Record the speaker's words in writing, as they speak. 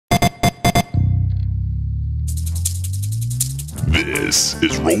This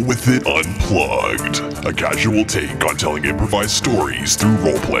is Roll With It Unplugged, a casual take on telling improvised stories through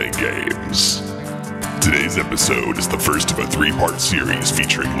role-playing games. Today's episode is the first of a 3-part series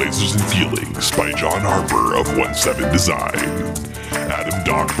featuring Lasers and Feelings by John Harper of One.Seven Design. Adam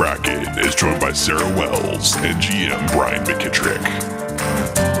Doc Brackin is joined by Sarah Wells and GM Brian McKitrick.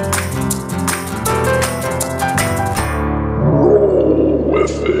 Roll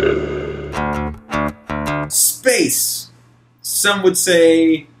with it. Space. Some would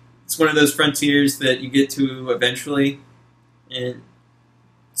say it's one of those frontiers that you get to eventually. And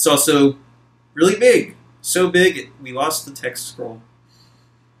it's also really big. So big, we lost the text scroll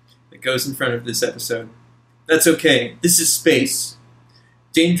that goes in front of this episode. That's okay. This is space.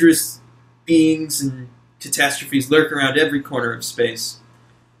 Dangerous beings and catastrophes lurk around every corner of space.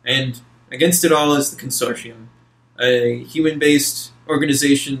 And against it all is the Consortium, a human-based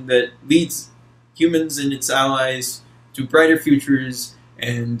organization that leads humans and its allies to brighter futures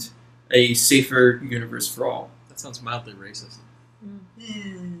and a safer universe for all. That sounds mildly racist.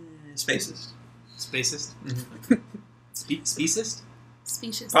 Spacist. Spacist? Mm-hmm. Speciest?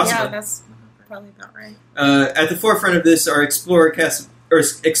 Species. Possibly. Yeah, that's probably about right. At the forefront of this are explorer class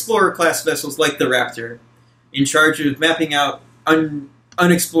vessels like the Raptor, in charge of mapping out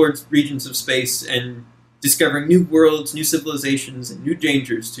unexplored regions of space and discovering new worlds, new civilizations, and new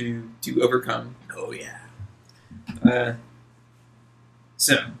dangers to overcome. Oh, yeah.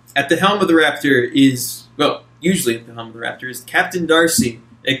 So, at the helm of the Raptor is, usually at the helm of the Raptor is Captain Darcy,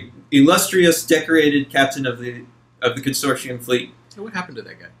 an illustrious, decorated captain of the Consortium fleet. So what happened to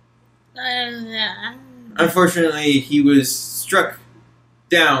that guy? Unfortunately, he was struck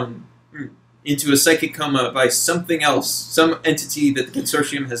down into a psychic coma by something else, some entity that the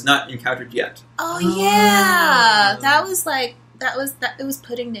Consortium has not encountered yet. Oh yeah, it was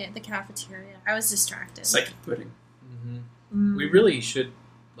pudding day at the cafeteria. I was distracted. Psychic pudding. Mm-hmm. We really should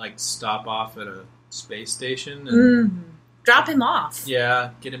stop off at a space station and drop him off.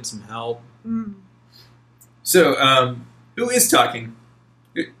 Yeah, get him some help. So, who is talking?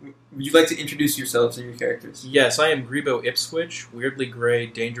 Would you like to introduce yourselves and your characters? Yes, I am Grebo Ipswich, weirdly gray,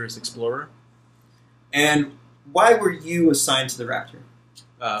 dangerous explorer. And why were you assigned to the Raptor?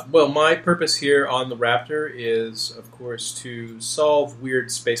 My purpose here on the Raptor is, of course, to solve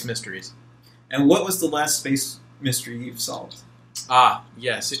weird space mysteries. And what was the last space mystery you've solved? Ah,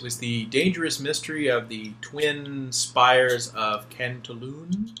 yes, it was the dangerous mystery of the twin spires of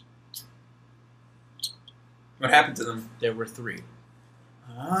Cantaloon. What happened to them? There were 3.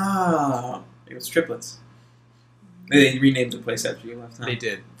 Ah, it was triplets. They renamed the place after you left, huh? They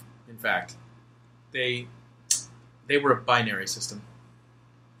did, in fact. They were a binary system.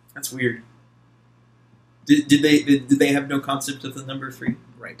 That's weird. Did they have no concept of the number 3?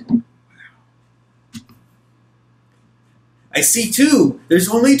 Right. I see 2! There's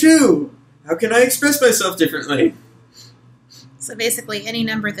only 2! How can I express myself differently? So basically, any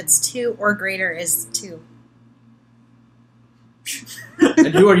number that's 2 or greater is 2.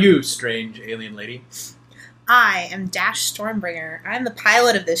 And who are you, strange alien lady? I am Dash Stormbringer. I'm the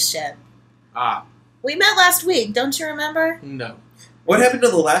pilot of this ship. Ah. We met last week, don't you remember? No. What happened to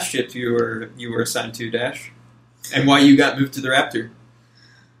the last ship you were assigned to, Dash? And why you got moved to the Raptor?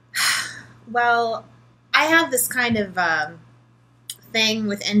 Well, I have this kind of thing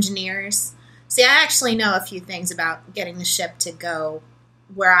with engineers. See, I actually know a few things about getting the ship to go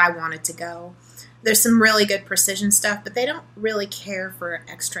where I want it to go. There's some really good precision stuff, but they don't really care for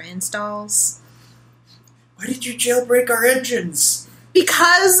extra installs. Why did you jailbreak our engines?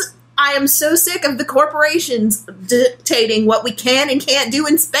 Because I am so sick of the corporations dictating what we can and can't do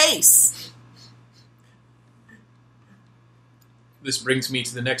in space. This brings me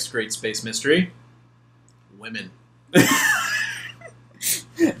to the next great space mystery. Women.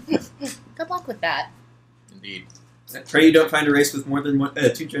 Good luck with that. Indeed. Pray you don't find a race with more than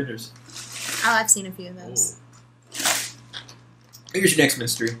 2 genders. Oh, I've seen a few of those. Here's your next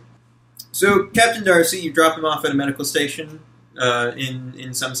mystery. So, Captain Darcy, you drop him off at a medical station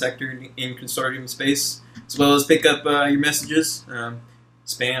in some sector in Consortium space, as well as pick up your messages.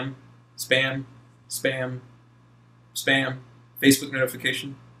 Spam, spam, spam, spam, Facebook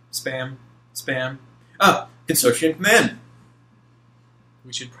notification, spam, spam. Ah, Consortium Command.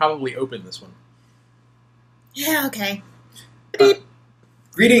 We should probably open this one. Yeah, okay.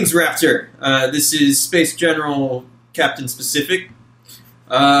 Greetings, Raptor. This is Space General Captain Specific.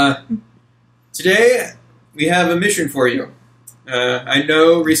 Today, we have a mission for you. I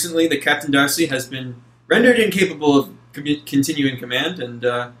know recently that Captain Darcy has been rendered incapable of continuing command, and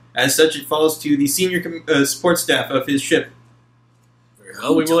as such, it falls to the senior support staff of his ship. Very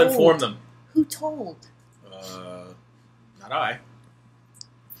well, we will inform them. Who told? Not I.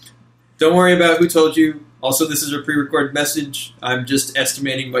 Don't worry about who told you. Also, this is a pre-recorded message. I'm just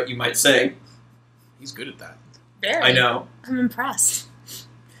estimating what you might say. He's good at that. Very. I know. I'm impressed.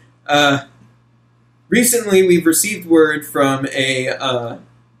 Recently, we've received word from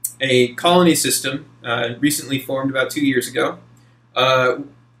a colony system, recently formed about 2 years ago,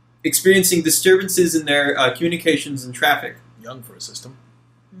 experiencing disturbances in their communications and traffic. Young for a system.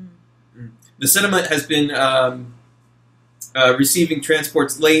 The settlement has been receiving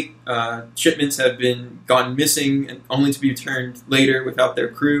transports late. Shipments have been gone missing and only to be returned later without their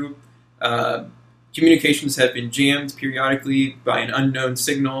crew. Communications have been jammed periodically by an unknown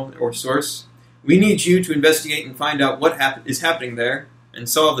signal or source. We need you to investigate and find out what is happening there and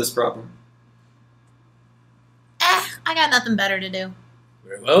solve this problem. I got nothing better to do.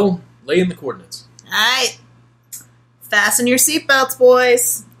 Very well. Lay in the coordinates. Alright. Fasten your seatbelts,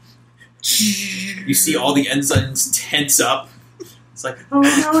 boys. You see all the ensigns tense up. It's like, oh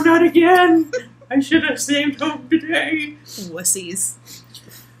no, not again! I should have saved home today. Wussies.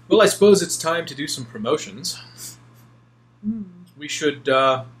 Well, I suppose it's time to do some promotions. We should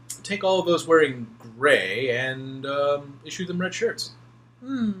take all of those wearing gray and issue them red shirts.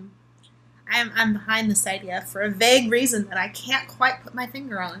 I'm behind this idea for a vague reason that I can't quite put my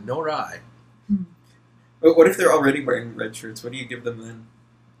finger on. Nor I. But what if they're already wearing red shirts? What do you give them then?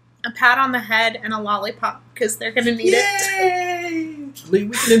 A pat on the head and a lollipop, because they're going to need it. We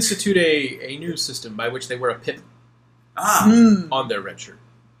can institute a new system by which they wear a pip on their red shirt.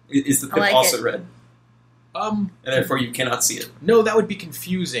 Is the pip like also it. red? And therefore you cannot see it. No, that would be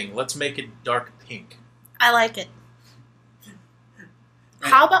confusing. Let's make it dark pink. I like it.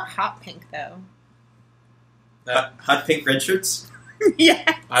 How about hot pink, though? Hot pink red shirts?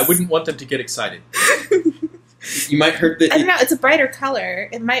 Yeah. I wouldn't want them to get excited. You might hurt the... I don't know, it's a brighter color.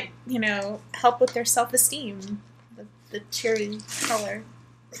 It might, help with their self-esteem. The cheery color.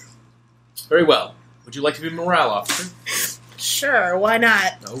 Very well. Would you like to be a morale officer? Sure, why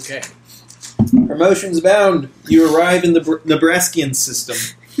not? Okay. Promotions abound. You arrive in the Nebraskian system.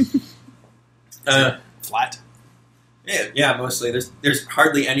 Flat. Yeah, mostly. There's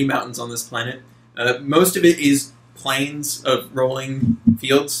hardly any mountains on this planet. Most of it is plains of rolling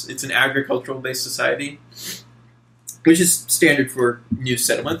fields. It's an agricultural-based society, which is standard for new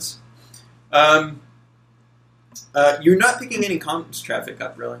settlements. You're not picking any comms traffic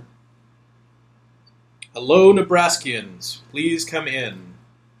up, really. Hello, Nebraskians. Please come in.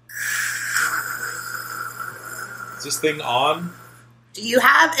 Is this thing on? Do you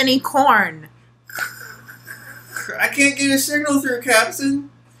have any corn? I can't get a signal through, Captain.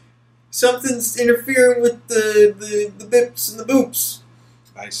 Something's interfering with the bips and the boops.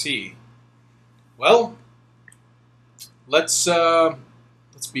 I see. Well, let's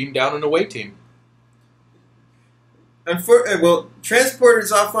beam down an away team. Well,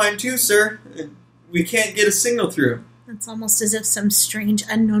 transporter's offline too, sir. We can't get a signal through. It's almost as if some strange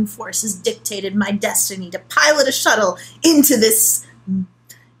unknown force has dictated my destiny to pilot a shuttle into this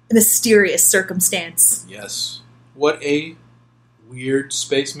mysterious circumstance. Yes. What a weird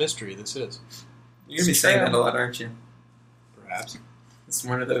space mystery this is. You're going to be saying that a lot, aren't you? Perhaps. It's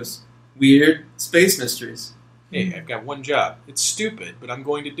one of those weird space mysteries. Hey, I've got one job. It's stupid, but I'm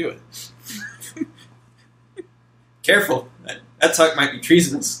going to do it. Careful. That talk might be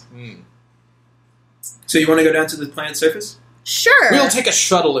treasonous. So you want to go down to the planet's surface? Sure. We'll take a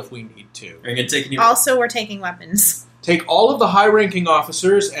shuttle if we need to. Are you going to take any... Also, we're taking weapons. Take all of the high-ranking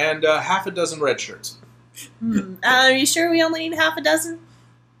officers and half a dozen red shirts. Are you sure we only need half a dozen?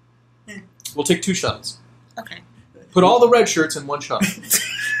 We'll take 2 shuttles. Okay. Put all the red shirts in one shuttle.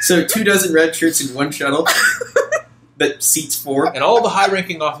 So 2 dozen red shirts in one shuttle that seats 4? And all the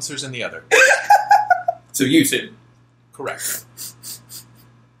high-ranking officers in the other. So you two. Correct.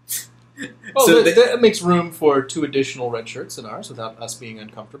 Oh, So that makes room for 2 additional red shirts in ours without us being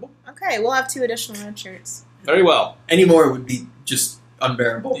uncomfortable. Okay, we'll have 2 additional red shirts. Very well. Any more would be just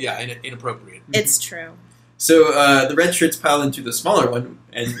unbearable. Yeah, inappropriate. It's true. So the red shirts pile into the smaller one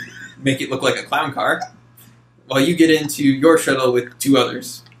and make it look like a clown car, while you get into your shuttle with 2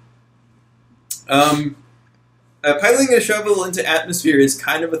 others. Piloting a shuttle into atmosphere is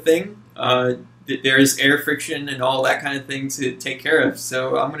kind of a thing. There is air friction and all that kind of thing to take care of.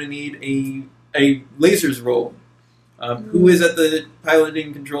 So I'm going to need a lasers roll. Who is at the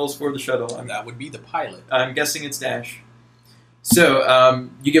piloting controls for the shuttle? That would be the pilot. I'm guessing it's Dash. So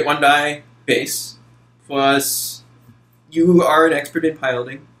you get 1 die base, plus you are an expert in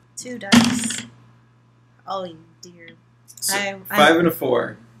piloting. 2 dice. Oh, dear. So 5 and a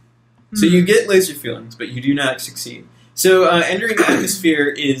 4. So you get laser feelings, but you do not succeed. So entering the atmosphere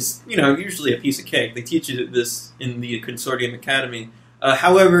is, usually a piece of cake. They teach you this in the Consortium Academy.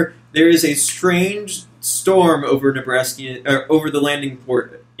 However, there is a strange storm over Nebraskia, over the landing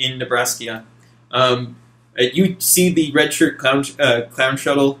port in Nebraskia. You see the red shirt clown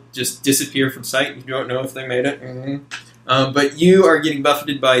shuttle just disappear from sight. You don't know if they made it. Mm-hmm. But you are getting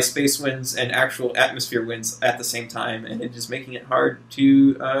buffeted by space winds and actual atmosphere winds at the same time, and it is making it hard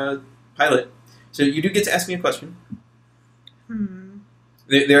to pilot. So you do get to ask me a question.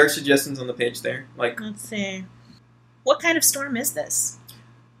 There are suggestions on the page there. Let's see. What kind of storm is this?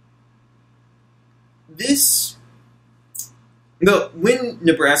 When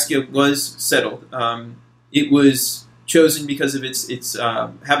Nebraskia was settled, it was chosen because of its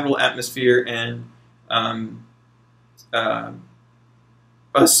habitable atmosphere and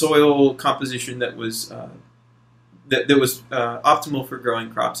a soil composition that was optimal for growing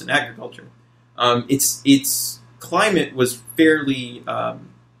crops and agriculture. Its climate was fairly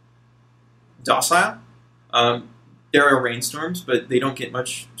docile. There are rainstorms, but they don't get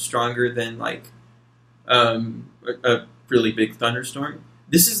much stronger than a really big thunderstorm.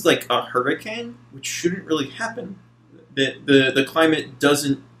 This is like a hurricane, which shouldn't really happen. The climate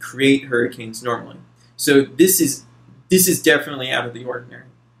doesn't create hurricanes normally, so this is definitely out of the ordinary.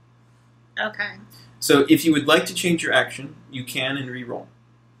 Okay. So if you would like to change your action, you can and re-roll.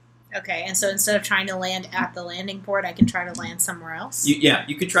 Okay, and so instead of trying to land at the landing port, I can try to land somewhere else?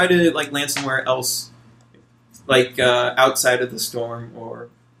 You could try to land somewhere else, outside of the storm or...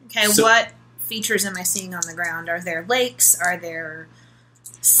 Okay, what features am I seeing on the ground? Are there lakes? Are there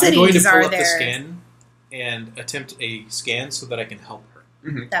cities? I'm going to pull up the scan and attempt a scan so that I can help her.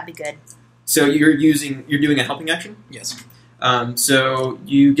 Mm-hmm. That'd be good. So you're doing a helping action? Yes. So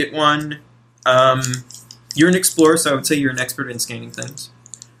you get one. You're an explorer, so I would say you're an expert in scanning things.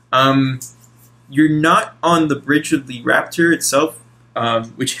 You're not on the bridge of the Raptor itself,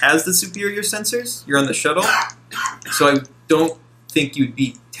 which has the superior sensors. You're on the shuttle, so I don't think you'd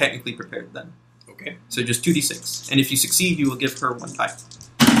be technically prepared then. Okay. So just 2d6. And if you succeed, you will give her 1 die.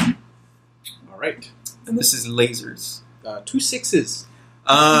 All right. And this is lasers. 2 6s.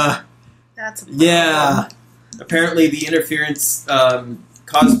 That's a problem. Yeah. Apparently the interference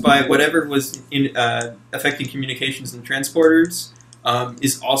caused by whatever was affecting communications and transporters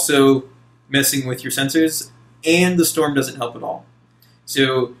is also messing with your sensors, and the storm doesn't help at all.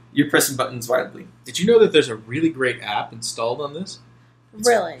 So you're pressing buttons wildly. Did you know that there's a really great app installed on this?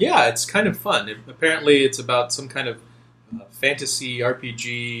 Really? Yeah, it's kind of fun. Apparently it's about some kind of fantasy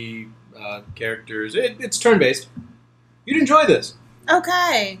RPG characters. It's turn-based. You'd enjoy this.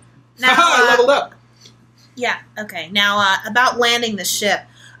 Okay. Now, I leveled up. Yeah, okay. Now, about landing the ship.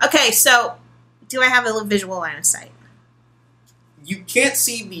 Okay, so, do I have a visual line of sight? You can't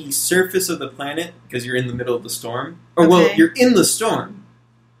see the surface of the planet because you're in the middle of the storm. Or, well, you're in the storm.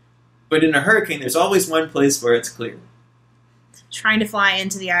 But in a hurricane, there's always one place where it's clear. Trying to fly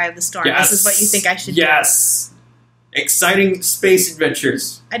into the eye of the storm. Yes. This is what you think I should do. Yes! Exciting space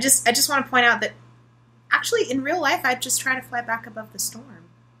adventures. I just want to point out that, actually, in real life, I'd just try to fly back above the storm.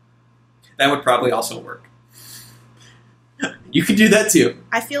 That would probably also work. You could do that too.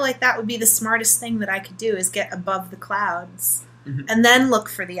 I feel like that would be the smartest thing that I could do, is get above the clouds and then look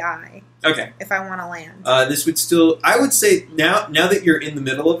for the eye. Okay. If I want to land. This would still... I would say, now that you're in the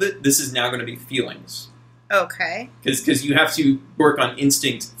middle of it, this is now going to be feelings. Okay. Because you have to work on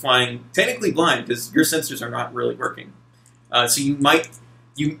instinct flying, technically blind, because your sensors are not really working. So you might...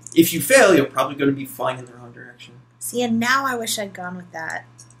 if you fail, you're probably going to be flying in the wrong direction. See, and now I wish I'd gone with that.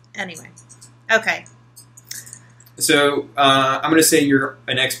 Anyway. Okay. So, I'm going to say you're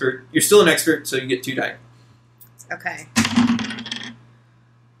an expert. You're still an expert, so you get 2 die. Okay.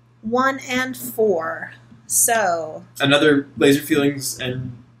 1 and 4. So... Another laser feelings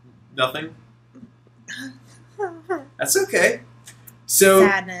and nothing? That's okay. So...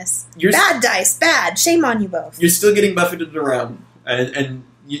 Sadness. Bad dice. Bad. Shame on you both. You're still getting buffeted around. And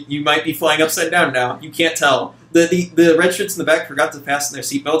you might be flying upside down now. You can't tell. The red shirts in the back forgot to fasten their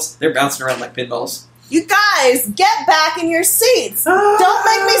seatbelts. They're bouncing around like pinballs. You guys, get back in your seats! Don't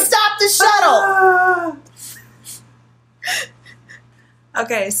make me stop the shuttle!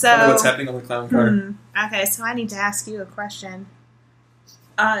 Okay, so... I wonder what's happening on the clown car. Okay, so I need to ask you a question.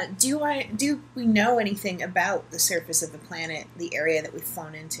 Do we know anything about the surface of the planet, the area that we've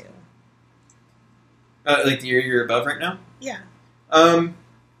flown into? Like the area you're above right now? Yeah.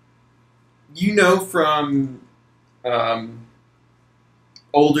 You know from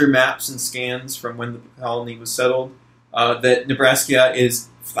older maps and scans from when the colony was settled that Nebraskia is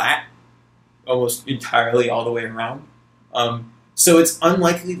flat almost entirely all the way around. So it's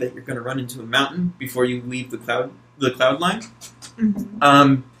unlikely that you're going to run into a mountain before you leave the cloud line.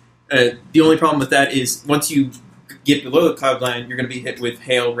 The only problem with that is once you get below the cloud line, you're going to be hit with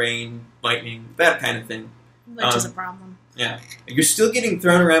hail, rain, lightning, that kind of thing. Which is a problem. Yeah. You're still getting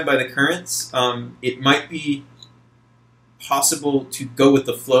thrown around by the currents. It might be possible to go with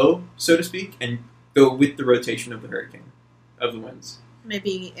the flow, so to speak, and go with the rotation of the hurricane, of the winds.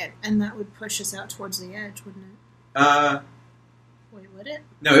 Maybe, and that would push us out towards the edge, wouldn't it? Wait, would it?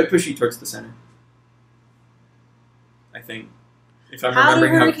 No, it'd push you towards the center. I think. If I'm How do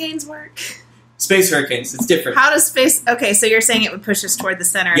remembering hurricanes work? Space hurricanes, it's different. How does space... Okay, so you're saying it would push us toward the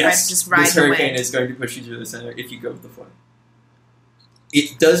center if I just ride this the hurricane wind. is going to push you to the center if you go with the flow.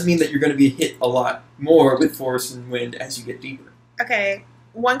 It does mean that you're going to be hit a lot more with force and wind as you get deeper. Okay,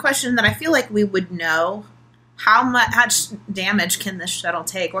 one question that I feel like we would know: how much damage can this shuttle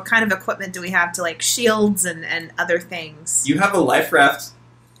take? What kind of equipment do we have to, like, shields and other things? You have a life raft.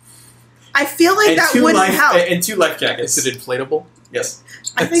 I feel like that wouldn't help. And 2 life jackets. Is it inflatable? Yes.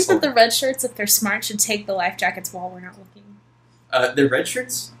 I think that the red shirts, if they're smart, should take the life jackets while we're not looking. They're red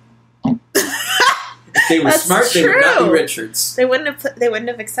shirts? If they were That's smart, they would not be true. red shirts. They wouldn't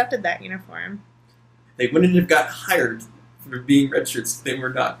have accepted that uniform. They wouldn't have got hired for being red shirts if they were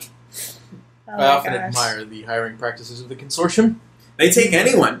not. Oh I my often gosh. admire the hiring practices of the consortium. They take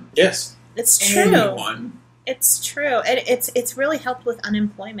anyone. Yes. It's true. Anyone. It's true. It's really helped with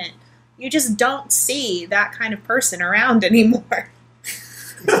unemployment. You just don't see that kind of person around anymore.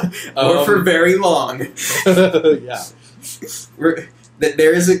 Or for very long. Yeah.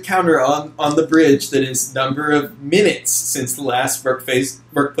 There is a counter on the bridge that is number of minutes since the last workplace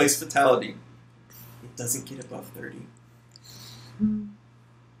fatality. It doesn't get above 30.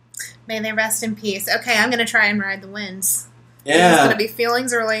 May they rest in peace. Okay, I'm going to try and ride the winds. Yeah. It's going to be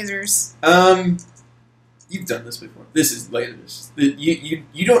feelings or lasers. You've done this before. This is lasers.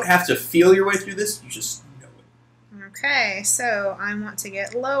 You don't have to feel your way through this. You just know it. Okay, so I want to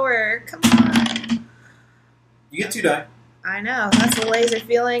get lower. Come on. You get 2 die. I know, that's a laser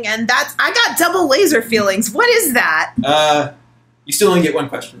feeling, and I got double laser feelings. What is that? You still only get 1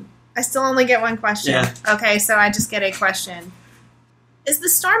 question. I still only get 1 question. Yeah. Okay, so I just get a question. Is the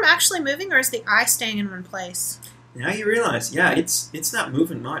storm actually moving, or is the eye staying in one place? Now you realize, yeah, it's not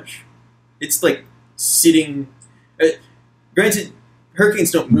moving much. It's like sitting. Granted, hurricanes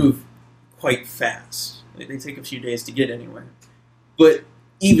don't move quite fast. They take a few days to get anywhere. But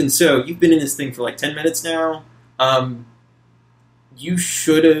even so, you've been in this thing for like 10 minutes now. You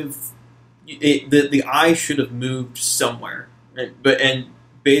should have. The eye should have moved somewhere, right? And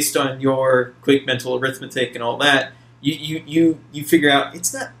based on your quick mental arithmetic and all that, you figure out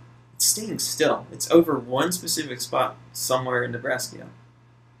it's not. It's staying still. It's over one specific spot somewhere in Nebraskia,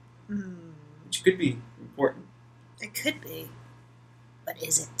 which could be important. It could be, but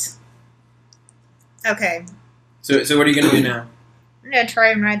is it? Okay. So what are you going to do now? I'm going to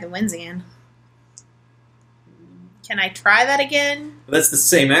try and ride the winds again. Can I try that again? Well, that's the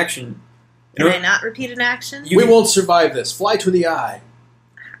same action. Can I not repeat an action? We won't survive this. Fly to the eye.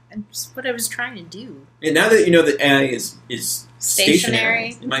 That's what I was trying to do. And now that you know that AI is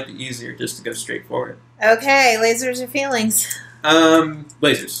Stationary. it might be easier just to go straight forward. Okay, lasers or feelings?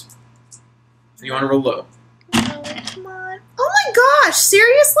 Lasers. You want to roll low? Oh, come on. Oh my gosh,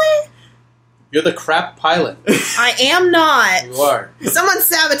 seriously? You're the crap pilot. I am not. You are. Someone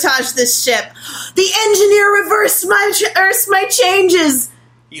sabotaged this ship. The engineer reversed my changes.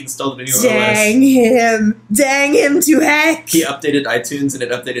 He installed a new Dang OS. him. Dang him to heck. He updated iTunes and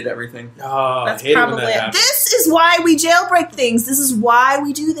it updated everything. Oh, That's I hate probably when that it. happens. This is why we jailbreak things. This is why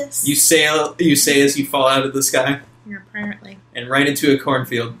we do this. You say as you fall out of the sky Yeah, apparently. and right into a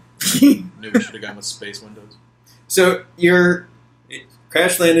cornfield. Knew we should have gone with space windows. So it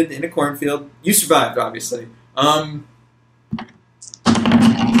crash landed in a cornfield. You survived, obviously.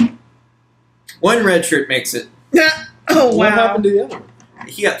 One red shirt makes it. Oh, wow. What happened to the other one?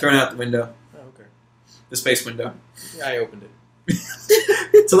 He got thrown out the window, Oh, okay. the space window, Yeah, I opened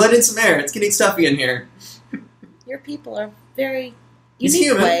it. to let in some air. It's getting stuffy in here. Your people are very He's unique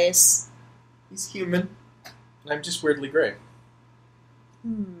human. ways. He's human. I'm just weirdly gray.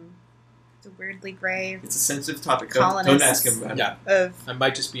 The weirdly gray It's a sensitive topic. Don't Colonists. ask him about it. Yeah, of... I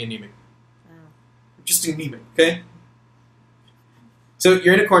might just be anemic. Just anemic, okay? So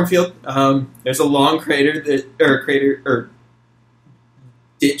you're in a cornfield. There's a long crater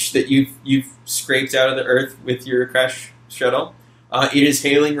ditch that you've scraped out of the earth with your crash shuttle. It is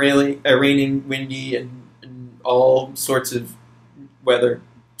hailing, raining, windy, and all sorts of weather.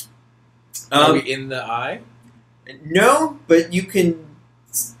 Are we in the eye? No, but you can.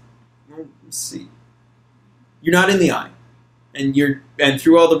 Well, let's see. You're not in the eye, and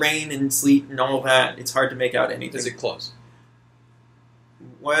through all the rain and sleet and all that, it's hard to make out anything. Is it close?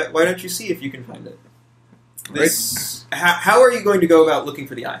 Why don't you see if you can find it? How are you going to go about looking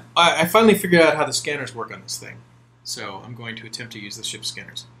for the eye? I finally figured out how the scanners work on this thing, so I'm going to attempt to use the ship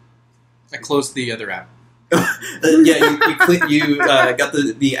scanners. I closed the other app. Yeah, you got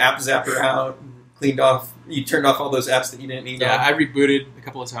the app zapper out, cleaned off. You turned off all those apps that you didn't need. Yeah, I rebooted a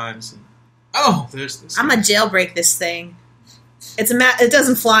couple of times. And, there's this. I'm gonna jailbreak this thing. It's it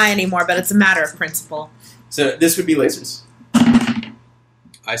doesn't fly anymore, but it's a matter of principle. So this would be lasers.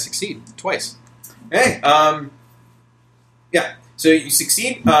 I succeed twice. Hey, yeah. So you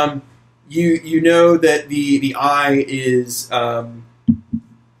succeed. You know that the eye is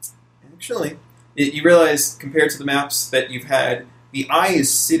actually. You realize, compared to the maps that you've had, the eye is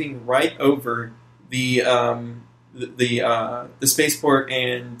sitting right over the spaceport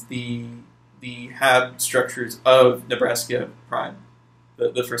and the hab structures of Nebraskia Prime,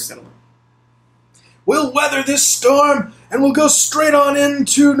 the first settlement. We'll weather this storm, and we'll go straight on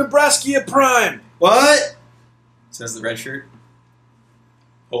into Nebraskia Prime. What? Says the red shirt.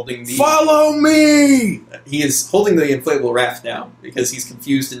 Holding the... Follow me! He is holding the inflatable raft now, because he's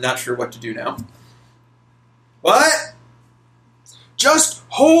confused and not sure what to do now. What? Just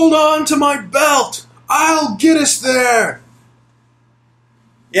hold on to my belt! I'll get us there!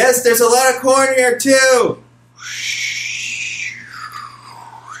 Yes, there's a lot of corn here, too!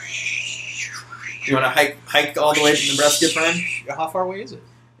 You want to hike all the way to Nebraskia Prime? How far away is it?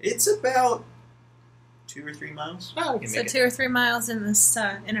 It's about 2 or 3 miles. Oh, we can So make it. 2 or 3 miles in this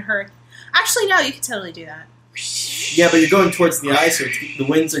in a hurricane. Actually, no, you could totally do that. Yeah, but you're going towards the ice, so the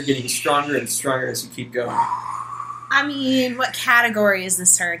winds are getting stronger and stronger as you keep going. I mean, what category is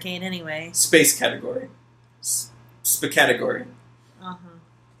this hurricane anyway? Space category. Category.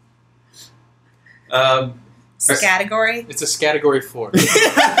 Category? It's a category 4.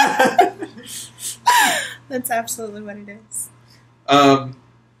 That's absolutely what it is.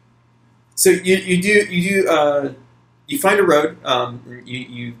 So you find a road.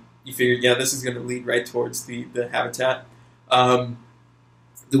 You figure, yeah, this is going to lead right towards the habitat.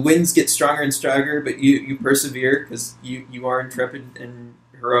 The winds get stronger and stronger, but you persevere because you are intrepid and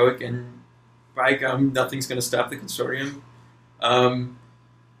heroic, and by gum, nothing's going to stop the consortium.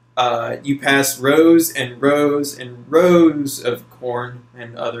 You pass rows and rows and rows of corn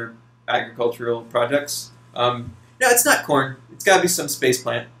and other agricultural projects. No, it's not corn. It's got to be some space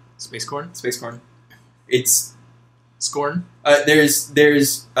plant. Space corn? Space corn. It's Scorn?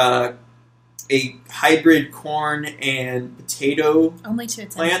 there's a hybrid corn and potato Only 2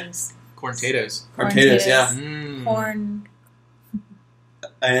 plant. attendees. Corn potatoes. Corn potatoes, yeah. Mm. Corn.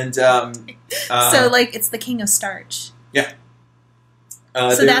 And So, it's the king of starch. yeah.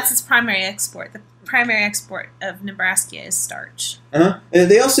 So that's its primary export. The primary export of Nebraskia is starch. And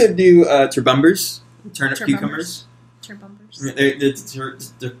they also do turbumbers, turnip cucumbers. Turbumbers.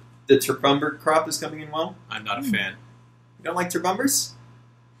 The turbumber crop is coming in well. I'm not a fan. You don't like turbumbers?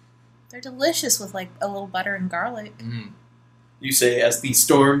 They're delicious with a little butter and garlic. Mm. You say as the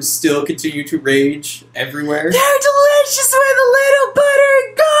storms still continue to rage everywhere. They're delicious with a little butter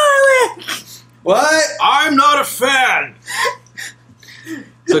and garlic! What? I'm not a fan!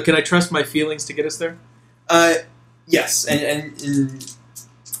 So can I trust my feelings to get us there? Yes, and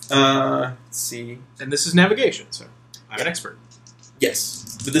let's see. And this is navigation, so I'm an expert.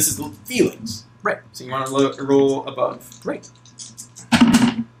 Yes, but this is the feelings. Right. So you want to roll above. Right.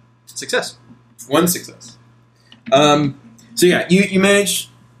 Success. 1 success. So yeah, you manage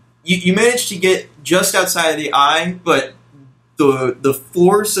to get just outside of the eye, but the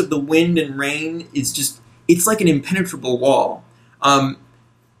force of the wind and rain is it's like an impenetrable wall.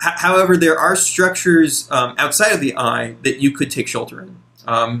 However, there are structures outside of the eye that you could take shelter in.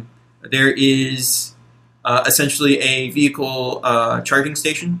 There is essentially a vehicle charging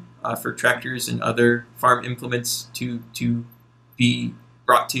station for tractors and other farm implements to be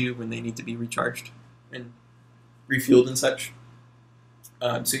brought to you when they need to be recharged and refueled and such.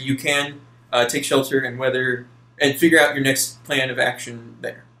 So you can take shelter and figure out your next plan of action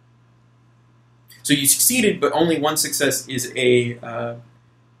there. So you succeeded, but only 1 success is you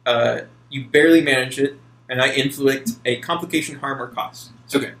barely manage it, and I inflict a complication, harm, or cost.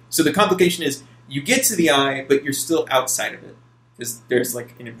 Okay. So the complication is you get to the eye, but you're still outside of it because there's an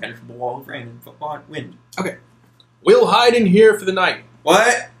impenetrable wall of rain and wind. Okay. We'll hide in here for the night.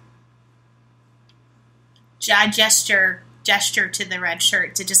 What? I gesture to the red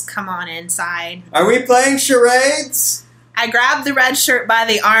shirt to just come on inside. Are we playing charades? I grab the red shirt by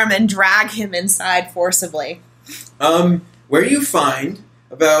the arm and drag him inside forcibly. Where you find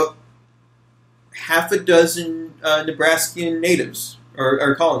about half a dozen Nebraskian natives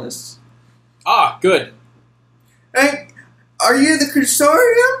or colonists. Ah, good. Hey, are you the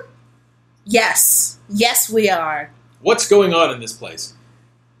consortium? Yes. Yes, we are. What's going on in this place?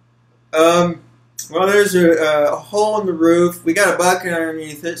 Well, there's a hole in the roof. We got a bucket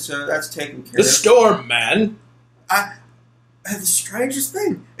underneath it, so that's taken care The of. storm, man. The strangest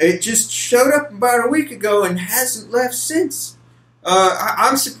thing, it just showed up about a week ago and hasn't left since.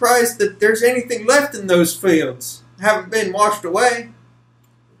 I'm surprised that there's anything left in those fields. Haven't been washed away.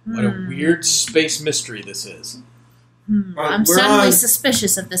 What a weird space mystery this is. I'm suddenly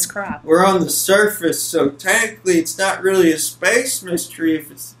suspicious of this crop. We're on the surface, so technically it's not really a space mystery.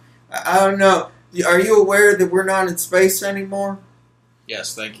 If it's, I don't know. Are you aware that we're not in space anymore?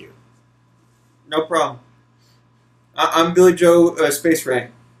 Yes, thank you. No problem. I'm Billy Joe Space Ray.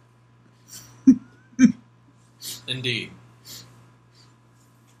 Indeed.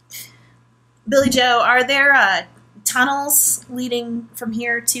 Billy Joe, are there tunnels leading from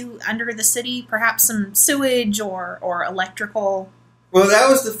here to under the city? Perhaps some sewage or electrical? Well, that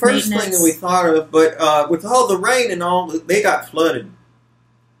was the first thing maintenance? that we thought of, but with all the rain and all, they got flooded.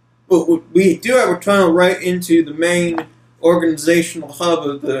 Well, we do have a tunnel right into the main organizational hub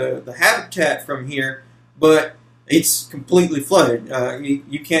of the habitat from here, but it's completely flooded.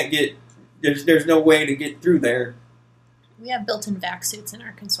 You can't get. There's no way to get through there. We have built-in vac suits in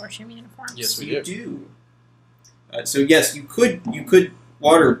our consortium uniforms. Yes, we You do. do. So yes, you could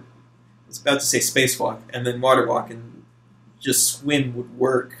water. I was about to say spacewalk and then water walk, and just swim would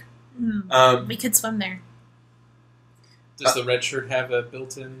work. We could swim there. Does the red shirt have a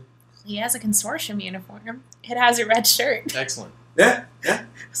built-in? He has a consortium uniform. It has a red shirt. Excellent. Yeah.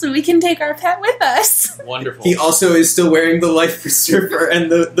 So we can take our pet with us. Wonderful. He also is still wearing the life preserver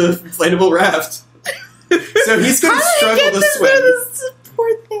and the inflatable raft. So he's going to struggle to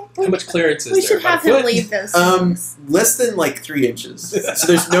swim. How much clearance is We there? should By have him foot? leave those things. Less than 3 inches. So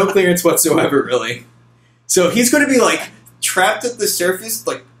there's no clearance whatsoever, really. So he's going to be trapped at the surface,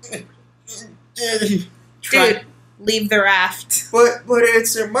 Dude, leave the raft. But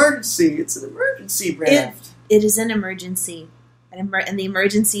it's an emergency. It's an emergency raft. It is an emergency. And the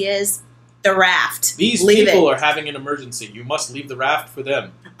emergency is the raft. These leave people it. are having an emergency. You must leave the raft for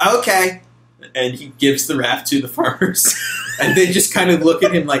them. Okay. And he gives the raft to the farmers. And they just kind of look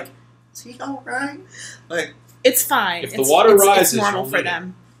at him like, is he all right? It's fine. If the water rises, it's normal you'll for need it.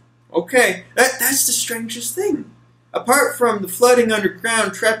 them. Okay. That's the strangest thing. Apart from the flooding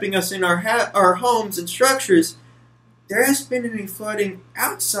underground trapping us in our homes and structures, there hasn't been any flooding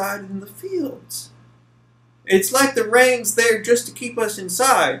outside in the fields. It's like the rain's there just to keep us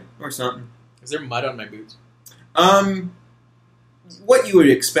inside, or something. Is there mud on my boots? What you would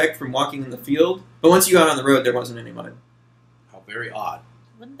expect from walking in the field, but once you got on the road, there wasn't any mud. How very odd.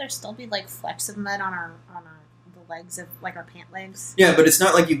 Wouldn't there still be flecks of mud on the legs of our pant legs? Yeah, but it's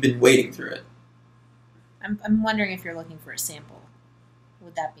not like you've been wading through it. I'm wondering if you're looking for a sample.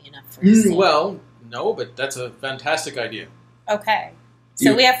 Would that be enough for a sample? Well, no, but that's a fantastic idea. Okay.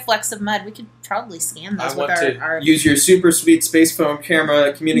 So we have flecks of mud. We could probably scan those I with want to our Use your super sweet space foam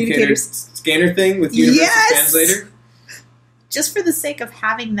camera communicator scanner thing with Universal Yes! Translator. just for the sake of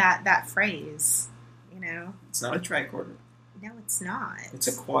having that phrase, It's not a tricorder. No, it's not. It's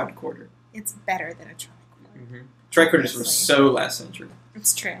a quadcorder. It's better than a tricorder. Mm-hmm. Tricorders were Obviously. so last century.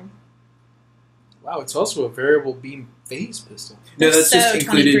 It's true. Wow, it's also a variable beam phase pistol. No, They're that's so just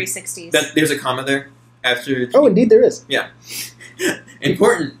included. 2360s. There's a comma there after. Oh, indeed there is. Yeah.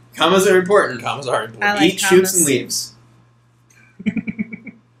 Important. Commas are important. Commas are important. I like Eat, shoots, commas. and leaves.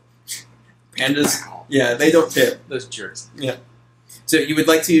 Pandas. Wow. Yeah, they don't tip. Those jerks. So you would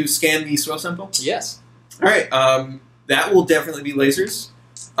like to scan the soil sample? Yes. All right. That will definitely be lasers.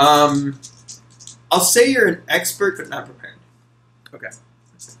 I'll say you're an expert, but not prepared. Okay.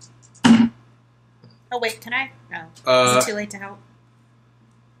 Oh, wait, can I? No. Is it too late to help?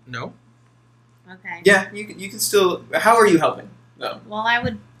 No. Okay. Yeah, you can still. How are you helping? No. Well,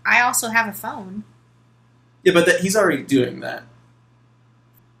 I also have a phone. Yeah, but he's already doing that.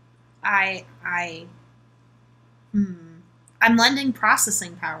 I'm lending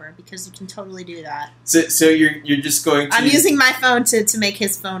processing power because you can totally do that. So you're just going to. I'm using my phone to make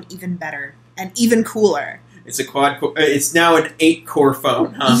his phone even better and even cooler. It's a quad. It's now an 8-core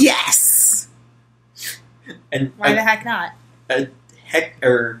phone, huh? Yes. And Why the heck not? an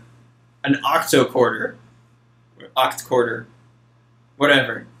octocorder, or octcorder,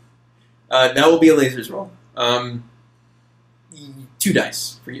 whatever. That will be a lasers roll. 2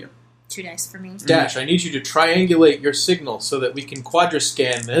 dice for you. 2 dice for me. Dash, I need you to triangulate your signal so that we can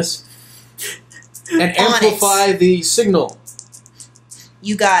quadrascan this and On it. amplify the signal.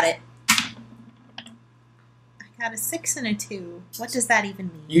 You got it. I got a 6 and a 2. What does that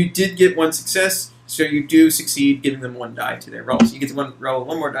even mean? You did get 1 success, so you do succeed giving them 1 die to their roll. So you get to roll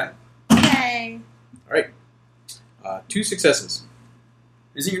 1 more die. Okay. Yay! All right. 2 successes.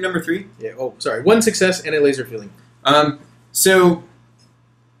 Is it your number 3? Yeah. Oh, sorry. 1 success and a laser feeling. So,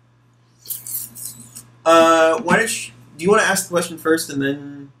 do you want to ask the question first and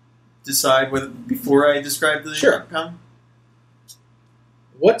then decide whether before I describe the outcome?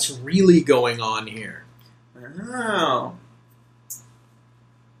 What's really going on here? Oh.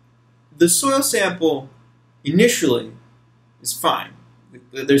 The soil sample initially is fine.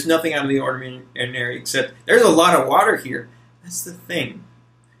 There's nothing out of the ordinary except there's a lot of water here. That's the thing.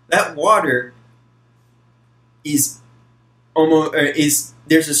 That water is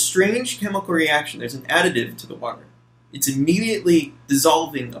there's a strange chemical reaction. There's an additive to the water. It's immediately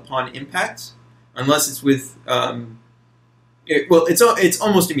dissolving upon impact, unless it's with it's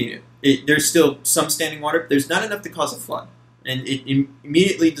almost immediate. There's still some standing water, but there's not enough to cause a flood, and it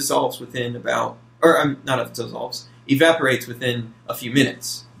immediately dissolves within evaporates within a few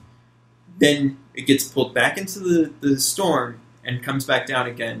minutes. Then it gets pulled back into the storm and comes back down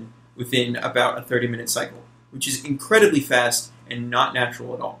again within about a 30-minute cycle, which is incredibly fast and not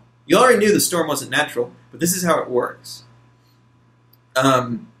natural at all. You already knew the storm wasn't natural, but this is how it works.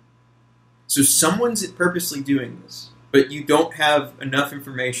 So someone's purposely doing this, but you don't have enough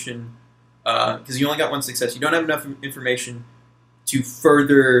information, because you only got 1 success, you don't have enough information to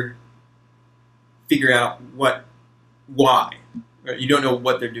further figure out why. You don't know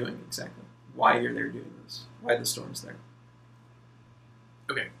what they're doing exactly, why they're doing this, why the storm's there.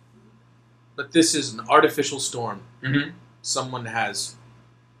 Okay. But this is an artificial storm. Mm-hmm. Someone has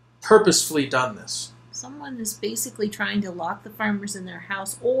purposefully done this. Someone is basically trying to lock the farmers in their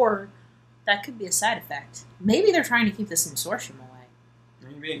house, or that could be a side effect. Maybe they're trying to keep this consortium away.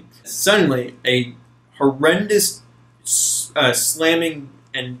 Maybe. Suddenly, a horrendous slamming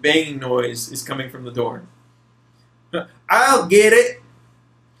and banging noise is coming from the door. I'll get it.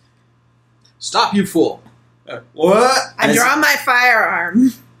 Stop, you fool. What? I draw my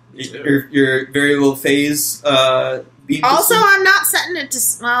firearm. Your variable phase beam Also, system? I'm not setting it to...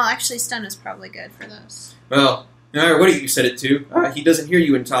 Well, actually, stun is probably good for those. Well, no matter what you set it to, he doesn't hear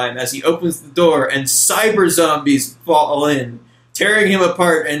you in time as he opens the door and cyber zombies fall in, tearing him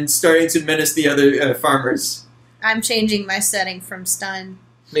apart and starting to menace the other farmers. I'm changing my setting from stun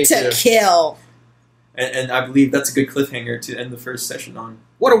Me to too. kill. And I believe that's a good cliffhanger to end the first session on.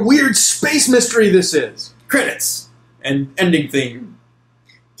 What a weird space mystery this is! Credits! And ending theme.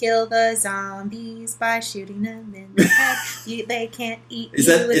 Kill the zombies by shooting them in the head. They can't eat Is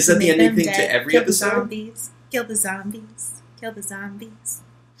you that if the you make ending them to dead. every Kill episode? The zombies. Kill the zombies. Kill the zombies.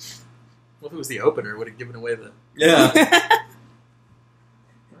 Well, if it was the opener, it would have given away the... Yeah.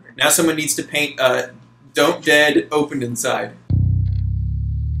 Now someone needs to paint Don't Dead opened inside.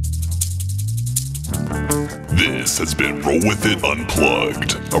 This has been Roll With It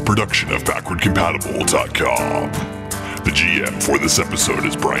Unplugged, a production of Backward-Compatible.com. The GM for this episode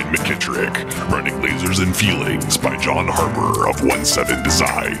is Brian McKitrick, running Lasers and Feelings by John Harper of One.Seven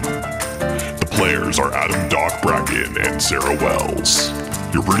Design. The players are Adam Doc Brackin and Sarah Wells.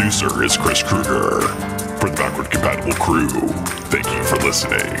 Your producer is Chris Kruger. For the Backward Compatible crew, thank you for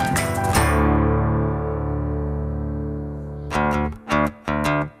listening.